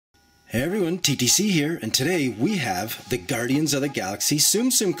Hey everyone, TTC here, and today we have the Guardians of the Galaxy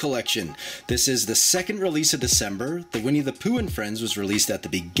Tsum collection. This is the second release of December. The Winnie the Pooh and Friends was released at the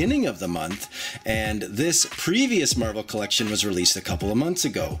beginning of the month, and this previous Marvel collection was released a couple of months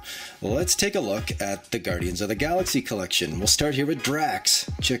ago. Let's take a look at the Guardians of the Galaxy collection. We'll start here with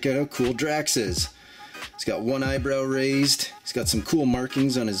Drax. Check out how cool Drax is. He's got one eyebrow raised. He's got some cool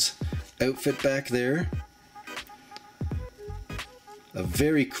markings on his outfit back there. A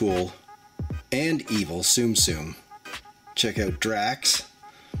very cool and evil Tsum. Check out Drax.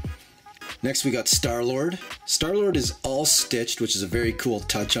 Next we got Star-Lord. Star-Lord is all stitched, which is a very cool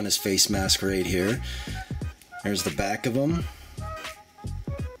touch on his face mask right here. There's the back of him.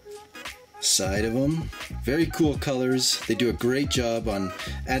 Side of him. Very cool colors. They do a great job on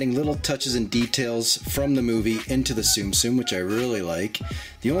adding little touches and details from the movie into the Tsum, which I really like.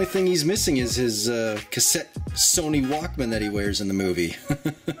 The only thing he's missing is his cassette Sony Walkman that he wears in the movie.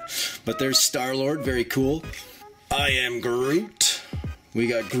 But there's Star-Lord, very cool. I am Groot. We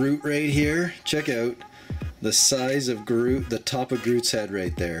got Groot right here. Check out the size of Groot, the top of Groot's head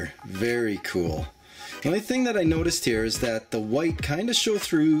right there. Very cool. The only thing that I noticed here is that the white kind of shows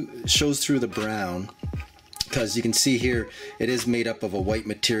through the brown, because you can see here it is made up of a white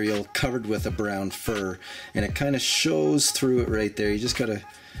material covered with a brown fur, and it kind of shows through it right there. You just gotta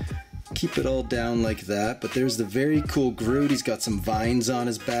keep it all down like that. But there's the very cool Groot. He's got some vines on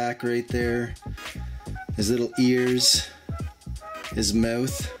his back right there, his little ears, his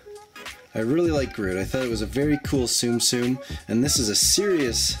mouth. I really like Groot. I thought it was a very cool Tsum, and this is a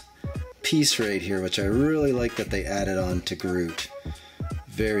serious piece right here, which I really like that they added on to Groot.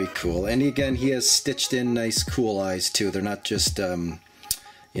 Very cool. And again, he has stitched in nice cool eyes too. They're not just you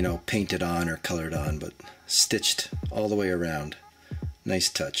know, painted on or colored on, but stitched all the way around. Nice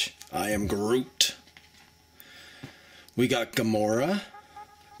touch. I am Groot. We got Gamora.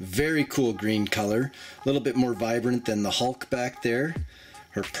 Very cool green color. A little bit more vibrant than the Hulk back there.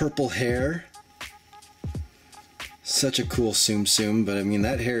 Her purple hair. Such a cool Tsum, but I mean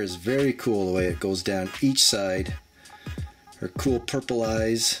that hair is very cool the way it goes down each side. Her cool purple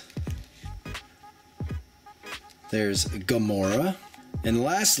eyes. There's Gamora. And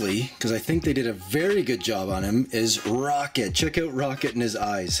lastly, because I think they did a very good job on him, is Rocket. Check out Rocket and his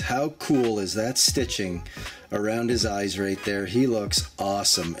eyes. How cool is that stitching around his eyes right there? He looks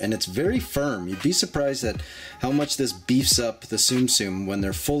awesome, and it's very firm. You'd be surprised at how much this beefs up the Tsum when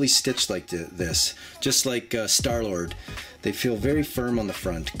they're fully stitched like this. Just like Star-Lord. They feel very firm on the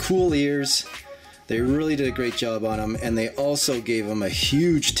front. Cool ears. They really did a great job on him, and they also gave him a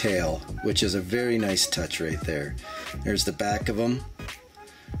huge tail, which is a very nice touch right there. There's the back of him.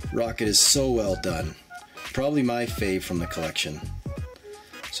 Rocket is so well done. Probably my fave from the collection.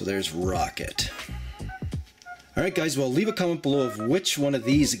 So there's Rocket. Alright guys, well leave a comment below of which one of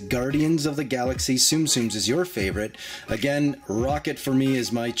these Guardians of the Galaxy Tsums is your favorite. Again, Rocket for me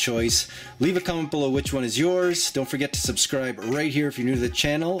is my choice. Leave a comment below which one is yours. Don't forget to subscribe right here if you're new to the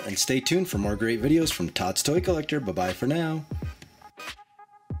channel, and stay tuned for more great videos from Tots Toy Collector. Bye bye for now.